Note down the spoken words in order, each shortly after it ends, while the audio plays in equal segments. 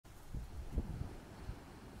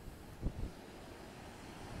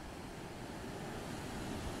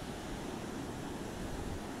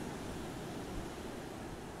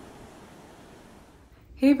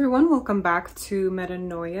Hey everyone, welcome back to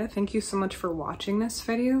Metanoia. Thank you so much for watching this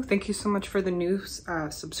video. Thank you so much for the new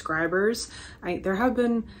subscribers. There have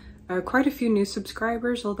been quite a few new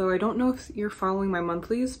subscribers, although I don't know if you're following my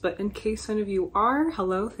monthlies, but in case any of you are,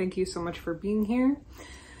 hello, thank you so much for being here.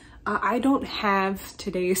 I don't have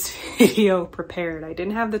today's video prepared. I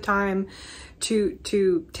didn't have the time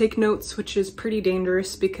to take notes, which is pretty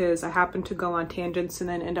dangerous because I happen to go on tangents and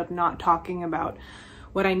then end up not talking about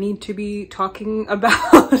what I need to be talking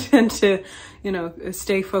about and to, you know,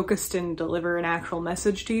 stay focused and deliver an actual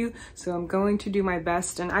message to you. So I'm going to do my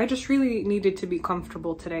best, and I just really needed to be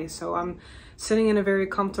comfortable today. So I'm sitting in a very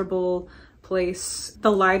comfortable place.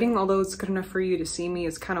 The lighting, although it's good enough for you to see me,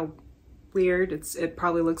 is kind of weird. It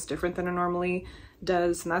probably looks different than it normally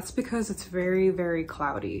does, and that's because it's very, very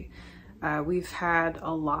cloudy. We've had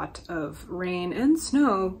a lot of rain and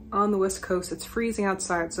snow on the West Coast. It's freezing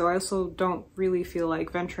outside, so I also don't really feel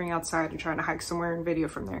like venturing outside and trying to hike somewhere and video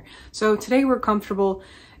from there. So today we're comfortable.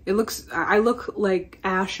 I look like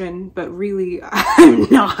ashen, but really I'm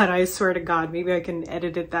not, I swear to God. Maybe I can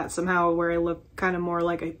edit it that somehow where I look kind of more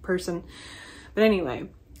like a person. But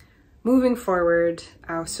anyway, moving forward,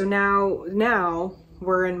 so now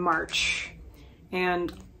we're in March,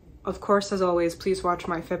 and of course, as always, please watch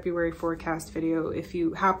my February forecast video if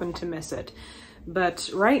you happen to miss it.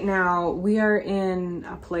 But right now we are in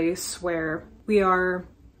a place where we are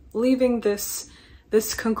leaving this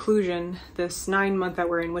conclusion, this 9-month that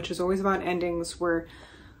we're in, which is always about endings. We're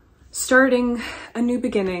starting a new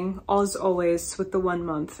beginning, as always, with the 1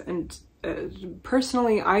 month. And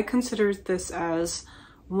personally, I consider this as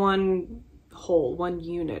one whole, one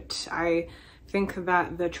unit. I think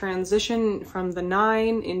that the transition from the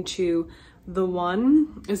 9 into the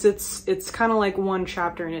 1 is it's kind of like one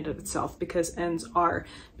chapter in and of itself, because ends are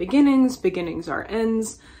beginnings, beginnings are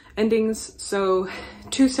endings. So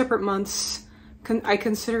 2 separate months. I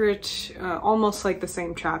consider it almost like the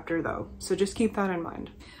same chapter though, so just keep that in mind.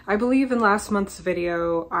 I believe in last month's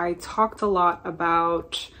video I talked a lot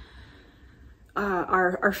about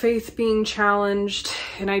our faith being challenged,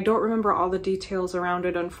 and I don't remember all the details around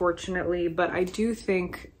it, unfortunately, but I do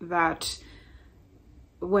think that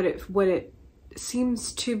what it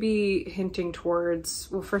seems to be hinting towards,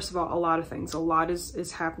 well, first of all, a lot of things. A lot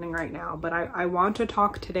is happening right now, but I want to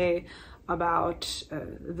talk today about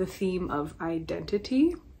the theme of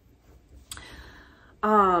identity.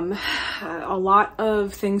 A lot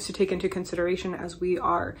of things to take into consideration as we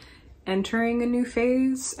are entering a new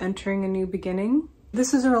phase, entering a new beginning.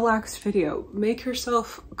 This is a relaxed video. Make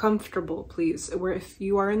yourself comfortable, please. Where if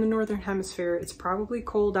you are in the Northern Hemisphere, it's probably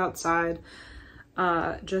cold outside.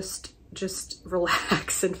 Just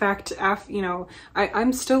relax. In fact,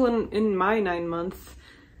 I'm still in my 9 month.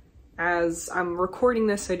 As I'm recording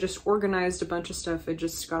this, I just organized a bunch of stuff. I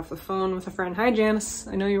just got off the phone with a friend. Hi, Janice.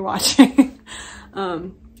 I know you're watching.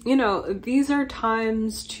 You know, these are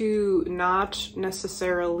times to not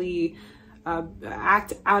necessarily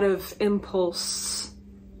act out of impulse,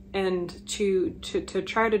 and to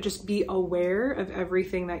try to just be aware of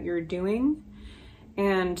everything that you're doing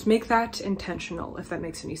and make that intentional, if that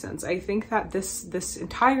makes any sense. I think that this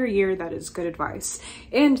entire year, that is good advice.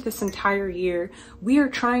 And this entire year, we are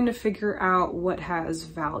trying to figure out what has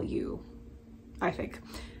value, I think.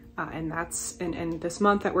 And that's, and this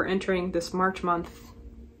month that we're entering, this March month,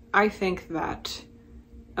 I think that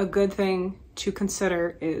a good thing to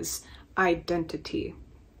consider is identity.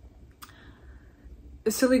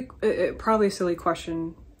 Probably a silly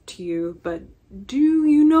question to you, but do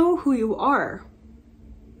you know who you are?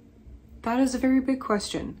 That is a very big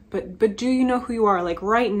question, but do you know who you are? Like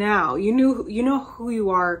right now, you know who you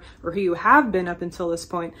are, or who you have been up until this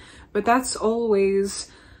point, but that's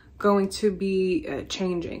always going to be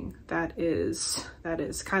changing. That is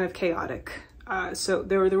kind of chaotic. So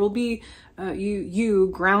there will be you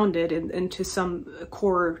grounded into some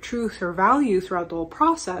core truth or value throughout the whole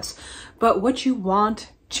process, but what you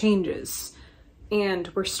want changes. And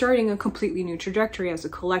we're starting a completely new trajectory as a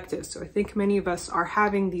collective. So I think many of us are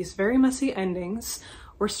having these very messy endings.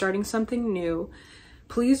 We're starting something new.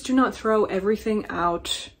 Please do not throw everything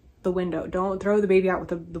out the window. Don't throw the baby out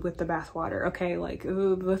with the bathwater, okay? Like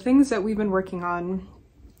the things that we've been working on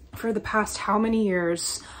for the past how many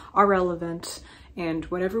years are relevant, and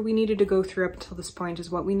whatever we needed to go through up until this point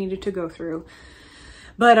is what we needed to go through.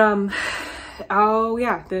 But oh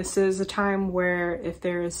yeah, this is a time where if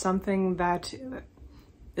there is something that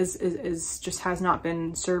is just has not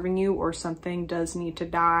been serving you, or something does need to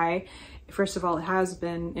die, first of all, it has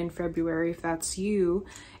been in February if that's you,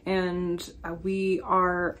 and we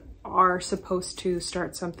are supposed to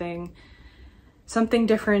start something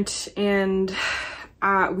different. And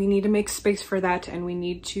we need to make space for that, and we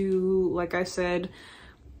need to, like I said,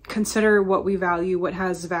 consider what we value, what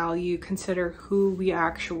has value, consider who we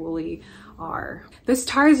actually are. This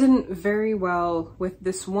ties in very well with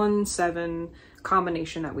this 1-7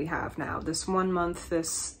 combination that we have now, this 1 month, the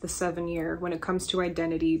 7 year, when it comes to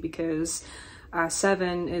identity, because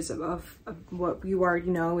 7 is of what you already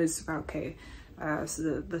know is about, okay,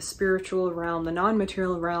 so the spiritual realm, the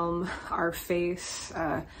non-material realm, our faith,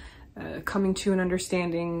 coming to an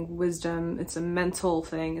understanding, wisdom. It's a mental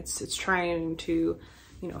thing. It's trying to,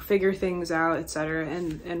 you know, figure things out, etc.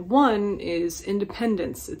 And 1 is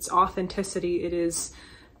independence. It's authenticity. It is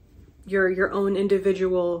your own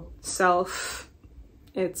individual self.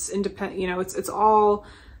 It's independent. You know, it's all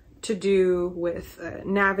to do with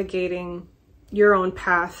navigating your own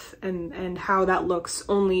path and how that looks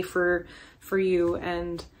only for you,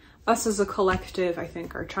 and us as a collective, I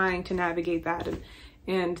think, are trying to navigate that.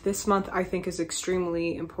 And this month, I think, is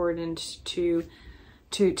extremely important to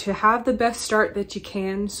have the best start that you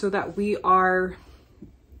can, so that we are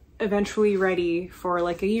eventually ready for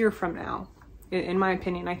like a year from now. In my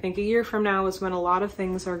opinion, I think a year from now is when a lot of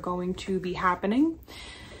things are going to be happening.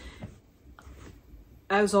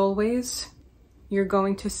 As always, you're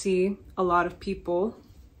going to see a lot of people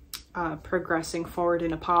progressing forward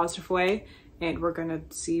in a positive way, and we're going to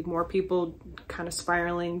see more people kind of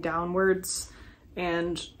spiraling downwards,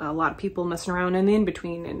 and a lot of people messing around in the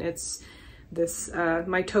in-between. And it's this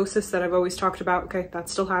mitosis that I've always talked about. Okay,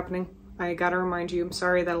 that's still happening. I gotta remind you, I'm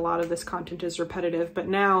sorry that a lot of this content is repetitive, but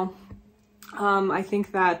now I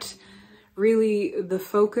think that really the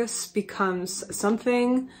focus becomes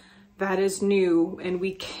something that is new, and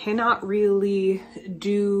we cannot really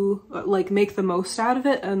make the most out of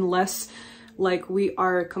it unless like we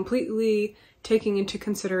are completely taking into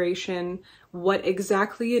consideration what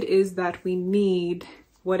exactly it is that we need,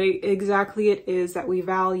 what exactly it is that we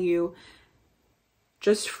value,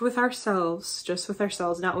 just with ourselves,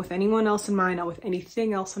 not with anyone else in mind, not with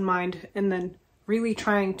anything else in mind, and then really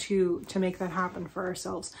trying to make that happen for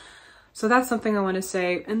ourselves. So that's something I want to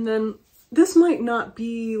say. And then this might not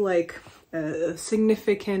be like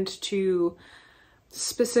significant to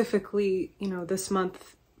specifically, you know, this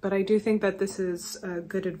month, but I do think that this is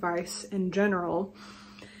good advice in general.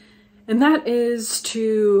 And that is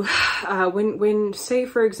to, when say,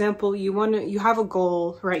 for example, you have a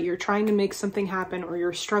goal, right? You're trying to make something happen, or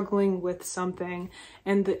you're struggling with something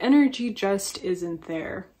and the energy just isn't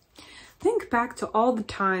there. Think back to all the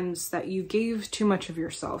times that you gave too much of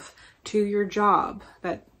yourself to your job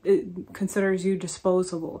that it considers you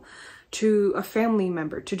disposable, to a family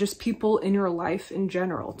member, to just people in your life in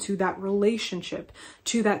general, to that relationship,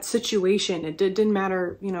 to that situation. It didn't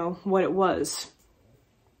matter, you know, what it was.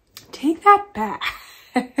 Take that back.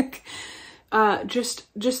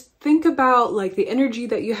 Just think about like the energy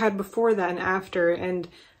that you had before that and after, and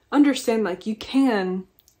understand like you can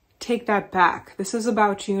take that back. This is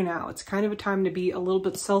about you now. It's kind of a time to be a little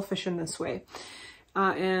bit selfish in this way.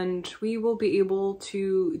 And we will be able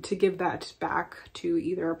to give that back to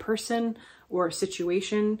either a person or a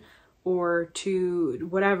situation, or to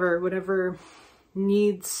whatever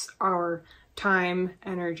needs our time,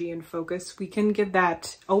 energy, and focus. We can give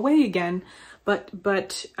that away again,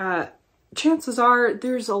 but chances are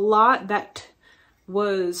there's a lot that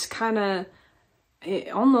was kind of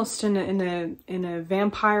almost in a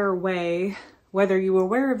vampire way, whether you were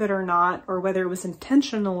aware of it or not, or whether it was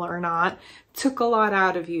intentional or not, took a lot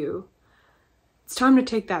out of you. It's time to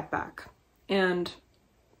take that back. And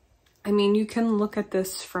I mean, you can look at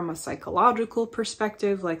this from a psychological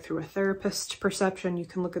perspective, like through a therapist perception. You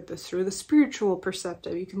can look at this through the spiritual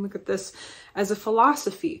perspective. You can look at this as a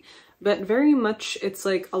philosophy, but very much it's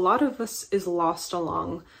like a lot of us is lost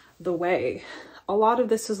along the way. A lot of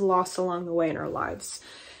this is lost along the way in our lives.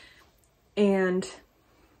 And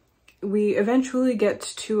we eventually get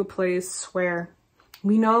to a place where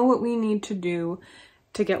we know what we need to do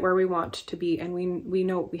to get where we want to be, and we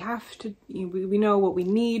know what we have to, we know what we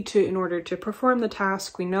need to in order to perform the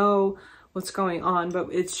task. We know what's going on, but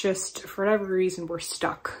it's just for whatever reason we're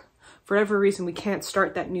stuck. For whatever reason we can't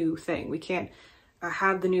start that new thing. We can't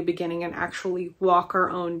have the new beginning and actually walk our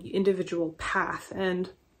own individual path. And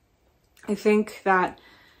I think that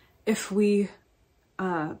if we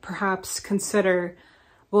perhaps consider,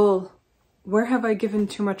 well, where have I given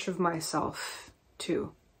too much of myself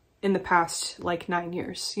to in the past, like 9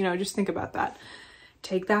 years? You know, just think about that.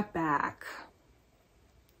 Take that back.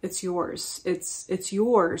 It's yours. It's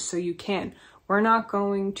yours, so you can. We're not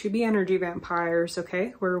going to be energy vampires,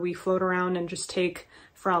 okay? Where we float around and just take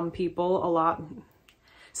from people a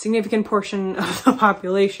significant portion of the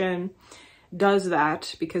population does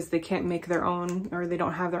that because they can't make their own, or they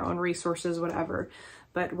don't have their own resources, whatever.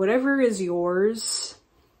 But whatever is yours,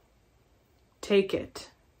 take it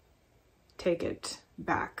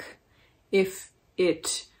back. If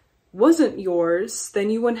it wasn't yours, then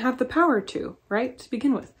you wouldn't have the power to, right? To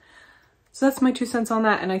begin with. So that's my 2 cents on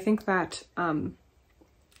that. And I think that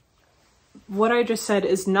what I just said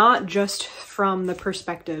is not just from the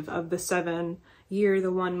perspective of the 7 year,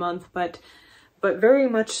 the 1 month, but very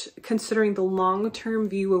much considering the long-term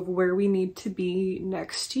view of where we need to be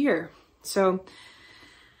next year. So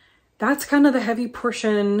that's kind of the heavy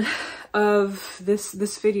portion of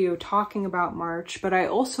this video, talking about March. But I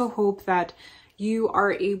also hope that you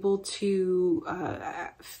are able to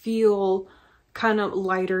feel kind of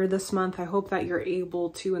lighter this month. I hope that you're able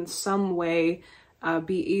to, in some way,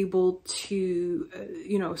 be able to,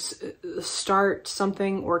 you know, start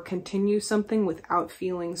something or continue something without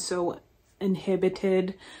feeling so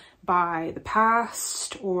inhibited by the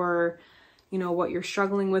past, or, you know, what you're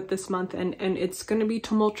struggling with this month. And it's going to be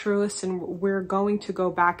tumultuous, and we're going to go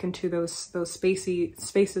back into those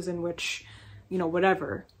spaces in which, you know,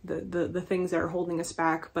 whatever the things that are holding us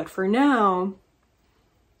back. But for now,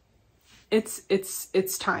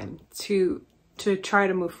 it's time to try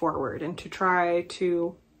to move forward and to try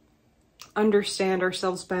to understand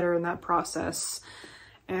ourselves better in that process,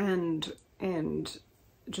 and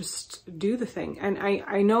just do the thing. And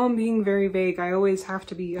I know I'm being very vague. I always have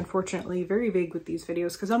to be, unfortunately, very vague with these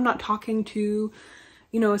videos because I'm not talking to,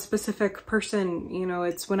 you know, a specific person. You know,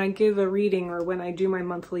 it's when I give a reading or when I do my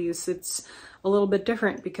monthlies, it's a little bit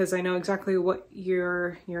different because I know exactly what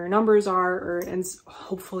your numbers are, and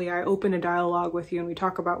hopefully I open a dialogue with you and we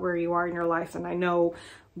talk about where you are in your life, and I know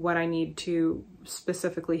what I need to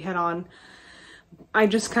specifically hit on. I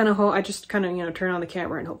just kind of, you know, turn on the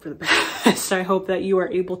camera and hope for the best. I hope that you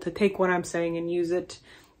are able to take what I'm saying and use it,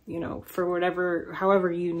 you know, for whatever,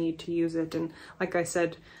 however you need to use it. And like I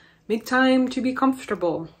said, make time to be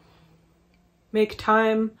comfortable. Make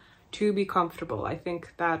time to be comfortable. I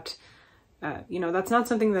think that, you know, that's not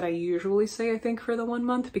something that I usually say, I think, for the 1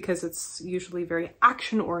 month, because it's usually very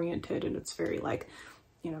action oriented, and it's very like,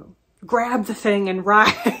 you know, grab the thing and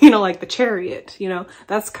ride, you know, like the chariot, you know,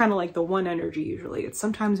 that's kind of like the 1 energy usually. It's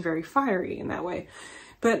sometimes very fiery in that way,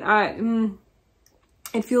 but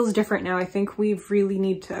it feels different now. I think we really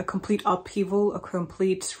need a complete upheaval, a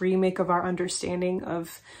complete remake of our understanding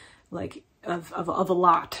of like, of a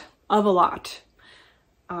lot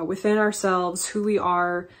within ourselves, who we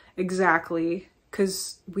are exactly,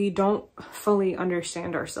 because we don't fully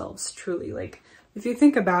understand ourselves truly. Like, if you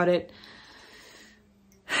think about it,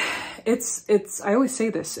 I always say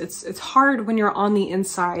this, it's hard when you're on the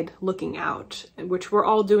inside looking out, which we're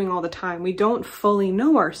all doing all the time. We don't fully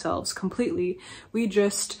know ourselves completely. We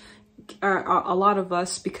just, a lot of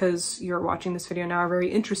us, because you're watching this video now, are very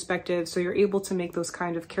introspective. So you're able to make those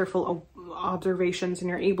kind of careful observations, and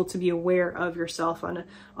you're able to be aware of yourself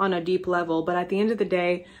on a deep level. But at the end of the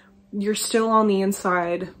day, you're still on the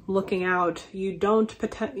inside looking out. You don't,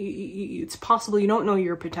 it's possible you don't know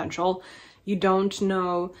your potential. You don't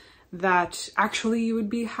know that actually you would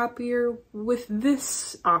be happier with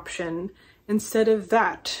this option instead of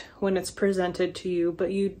that when it's presented to you, but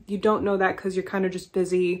you don't know that because you're kind of just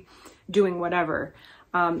busy doing whatever.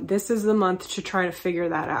 This is the month to try to figure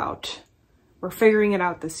that out. We're figuring it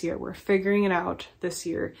out this year. We're figuring it out this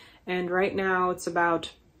year. And right now it's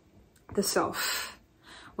about the self.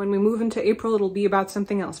 When we move into April, it'll be about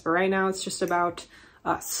something else, but right now it's just about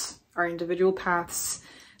us, our individual paths.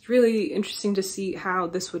 It's really interesting to see how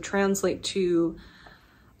this would translate to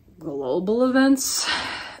global events.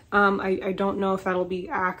 I don't know if that'll be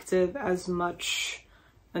active as much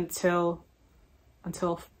until,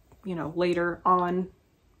 you know, later on,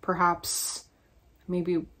 perhaps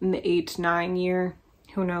maybe in the 8-9 year,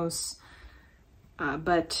 who knows.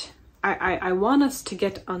 But I want us to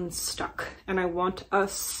get unstuck, and I want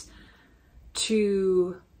us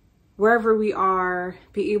to, wherever we are,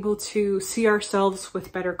 be able to see ourselves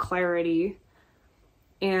with better clarity.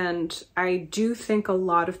 And I do think a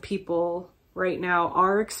lot of people right now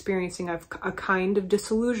are experiencing a kind of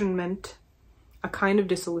disillusionment,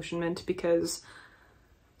 because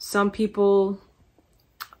some people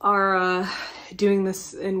are doing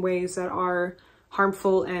this in ways that are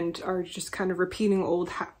harmful and are just kind of repeating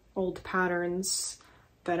old patterns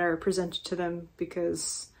that are presented to them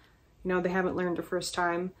because, you know, they haven't learned the first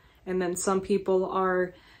time. And then some people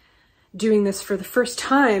are doing this for the first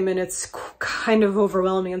time, and it's kind of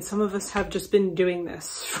overwhelming. And some of us have just been doing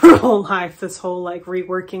this for our whole life, this whole like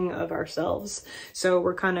reworking of ourselves. So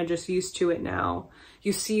we're kind of just used to it now.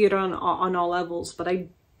 You see it on all levels, but I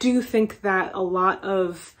do think that a lot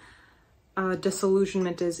of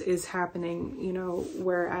disillusionment is happening, you know,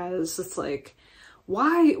 whereas it's like,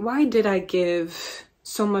 why did I give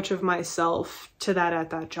so much of myself to that at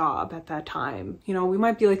that job at that time? You know, we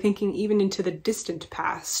might be like thinking even into the distant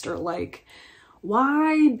past, or like,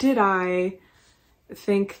 why did I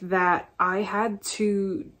think that I had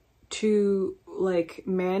to like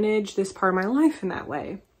manage this part of my life in that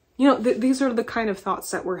way? You know, these are the kind of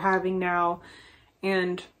thoughts that we're having now,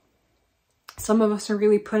 and some of us are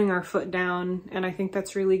really putting our foot down, and I think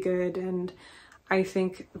that's really good. And I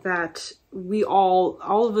think that we all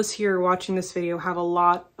of us here watching this video have a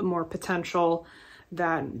lot more potential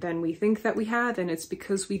than we think that we have, and it's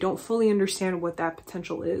because we don't fully understand what that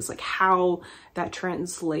potential is, like how that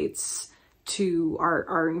translates to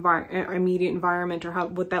our immediate environment, or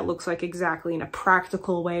what that looks like exactly in a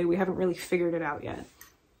practical way. We haven't really figured it out yet.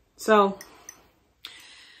 So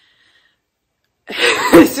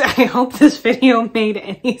I hope this video made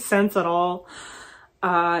any sense at all.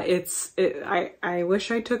 I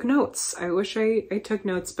wish I took notes. I wish I took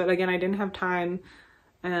notes, but again, I didn't have time.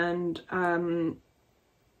 And,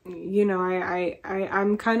 you know,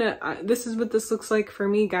 I'm kind of, this is what this looks like for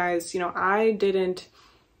me, guys. You know, I didn't,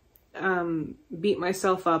 beat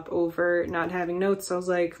myself up over not having notes. I was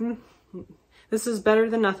like, this is better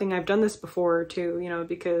than nothing. I've done this before too, you know,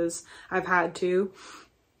 because I've had to.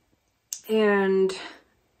 And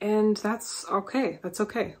that's okay. That's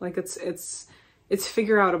okay. Like it's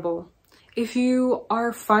figure outable. If you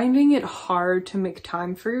are finding it hard to make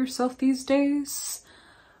time for yourself these days,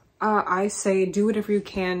 I say do whatever you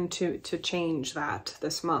can to change that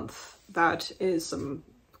this month. That is some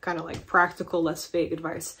kind of like practical, less vague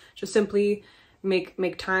advice. Just simply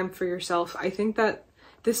make time for yourself. I think that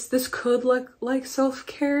this could look like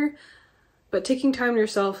self-care, but taking time to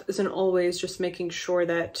yourself isn't always just making sure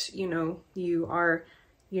that, you know, you are,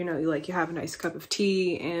 you know, like you have a nice cup of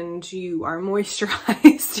tea and you are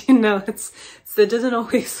moisturized. You know, it doesn't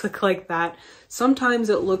always look like that. Sometimes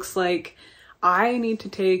it looks like I need to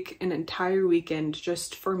take an entire weekend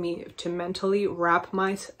just for me to mentally wrap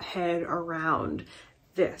my head around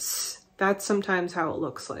this. That's sometimes how it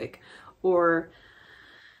looks like. Or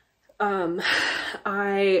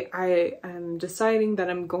I am deciding that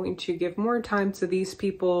I'm going to give more time to these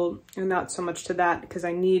people and not so much to that, because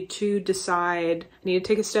I need to decide, I need to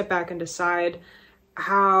take a step back and decide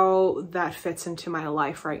how that fits into my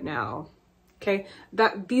life right now. Okay,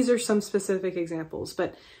 these are some specific examples,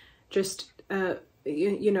 but just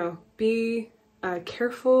you know, be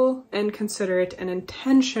careful and considerate and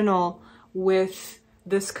intentional with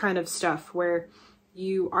this kind of stuff, where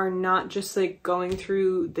you are not just like going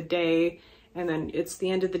through the day and then it's the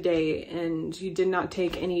end of the day and you did not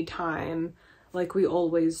take any time like we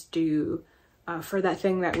always do for that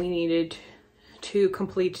thing that we needed to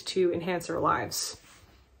complete to enhance our lives.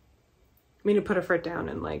 We need to put our foot down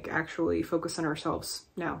and like actually focus on ourselves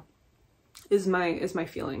now is my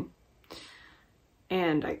feeling.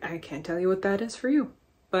 And I can't tell you what that is for you,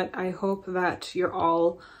 but I hope that you're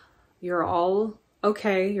all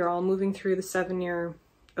okay. You're all moving through the 7-year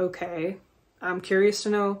okay. I'm curious to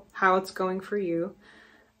know how it's going for you.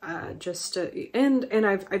 And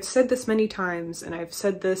I've said this many times, and I've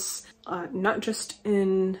said this not just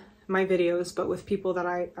in my videos, but with people that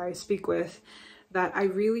I speak with, that I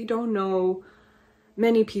really don't know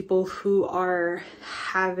many people who are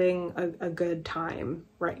having a good time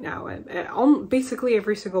right now. And basically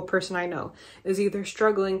every single person I know is either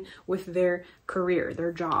struggling with their career,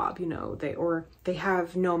 their job, you know, they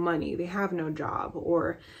have no money, they have no job,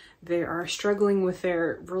 or they are struggling with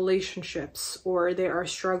their relationships, or they are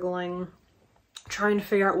struggling trying to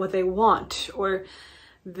figure out what they want, or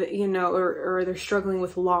you know, or they're struggling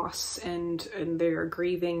with loss, and they're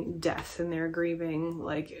grieving death, and they're grieving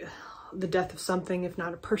like the death of something, if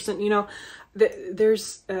not a person. You know,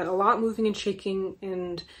 there's a lot moving and shaking,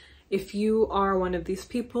 and if you are one of these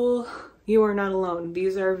people, you are not alone.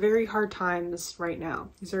 These are very hard times right now.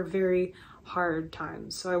 These are very hard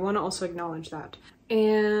times. So I want to also acknowledge that.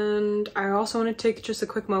 And I also want to take just a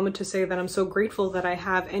quick moment to say that I'm so grateful that I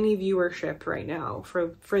have any viewership right now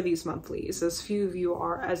for these monthlies, as few of you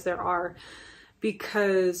are as there are,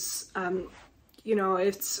 because you know,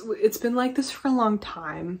 it's been like this for a long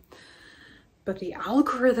time. But the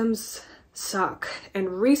algorithms suck.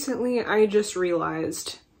 And recently I just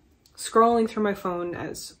realized, scrolling through my phone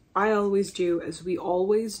as I always do, as we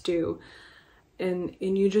always do, and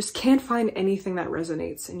you just can't find anything that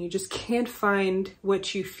resonates, and you just can't find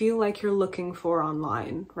what you feel like you're looking for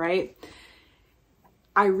online, right?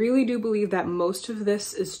 I really do believe that most of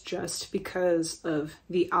this is just because of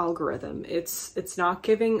the algorithm. It's not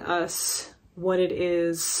giving us what it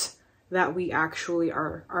is that we actually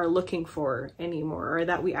are looking for anymore, or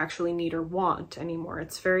that we actually need or want anymore.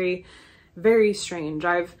 It's very, very strange.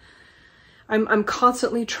 I'm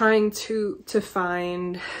constantly trying to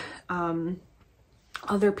find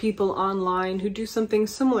other people online who do something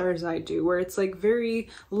similar as I do, where it's like very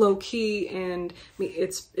low key, and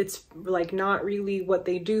it's like not really what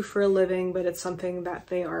they do for a living, but it's something that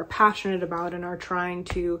they are passionate about and are trying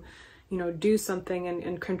to, you know, do something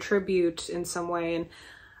and contribute in some way. And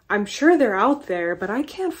I'm sure they're out there, but I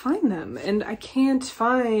can't find them, and I can't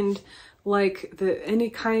find like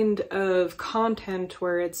any kind of content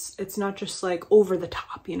where it's not just like over the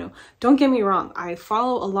top, you know. Don't get me wrong, I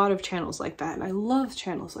follow a lot of channels like that, and I love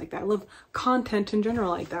channels like that. I love content in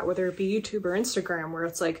general like that, whether it be YouTube or Instagram, where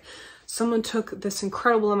it's like someone took this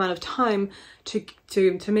incredible amount of time to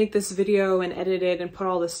make this video and edit it and put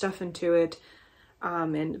all this stuff into it,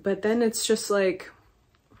 but then it's just like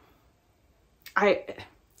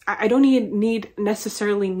I don't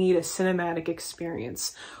necessarily need a cinematic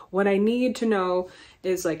experience. What I need to know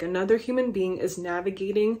is like another human being is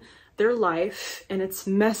navigating their life, and it's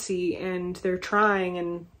messy, and they're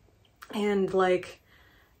trying, and like,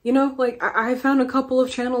 you know, like I found a couple of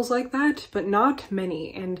channels like that, but not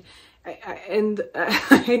many. And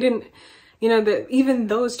I didn't, you know, that even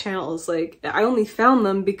those channels, like I only found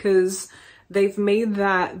them because they've made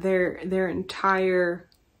that their entire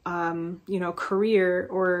you know, career,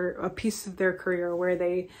 or a piece of their career, where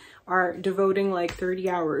they are devoting like 30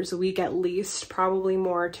 hours a week at least, probably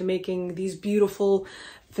more, to making these beautiful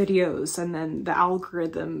videos, and then the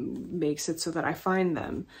algorithm makes it so that I find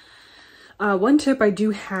them. One tip I do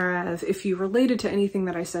have, if you related to anything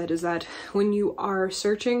that I said, is that when you are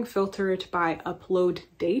searching, filter it by upload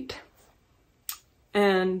date,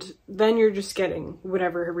 and then you're just getting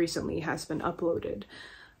whatever recently has been uploaded.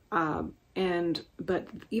 But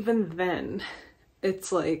even then,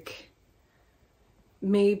 it's like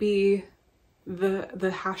maybe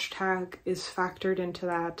the hashtag is factored into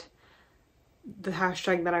that, the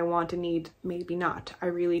hashtag that I want and need, maybe not. I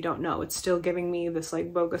really don't know. It's still giving me this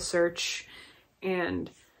like bogus search, and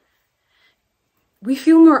we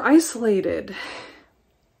feel more isolated.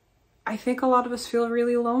 I think a lot of us feel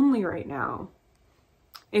really lonely right now,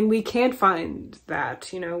 and we can't find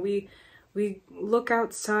that, you know. We look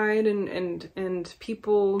outside, and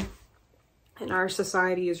people in our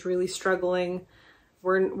society is really struggling.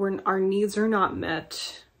 Our needs are not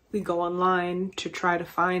met. We go online to try to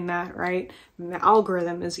find that, right? And the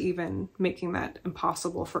algorithm is even making that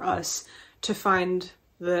impossible for us to find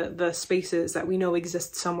the spaces that we know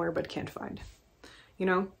exist somewhere but can't find, you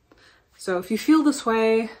know? So if you feel this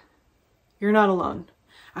way, you're not alone.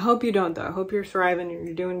 I hope you don't, though. I hope you're thriving and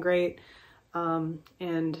you're doing great.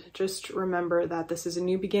 And just remember that this is a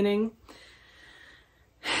new beginning.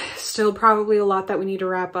 Still probably a lot that we need to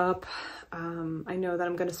wrap up. I know that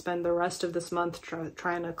I'm going to spend the rest of this month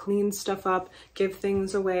trying to clean stuff up, give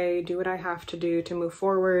things away, do what I have to do to move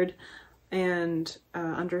forward, and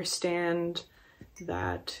understand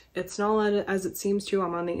that it's not as it seems to.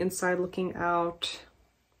 I'm on the inside looking out,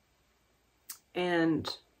 and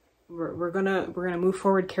we're gonna move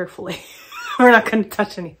forward carefully. We're not gonna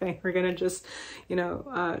touch anything. We're gonna just, you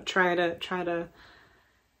know, try to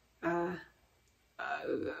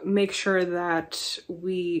make sure that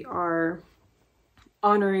we are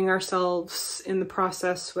honoring ourselves in the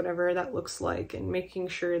process, whatever that looks like, and making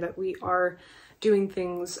sure that we are doing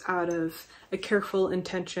things out of a careful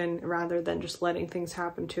intention rather than just letting things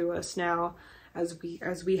happen to us now as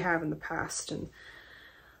we have in the past. And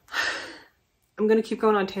I'm going to keep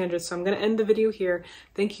going on tangents, so I'm going to end the video here.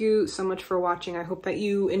 Thank you so much for watching. I hope that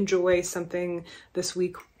you enjoy something this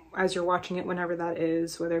week as you're watching it, whenever that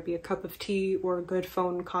is, whether it be a cup of tea or a good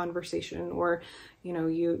phone conversation, or, you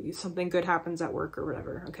know, something good happens at work or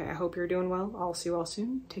whatever. Okay, I hope you're doing well. I'll see you all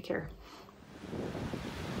soon. Take care.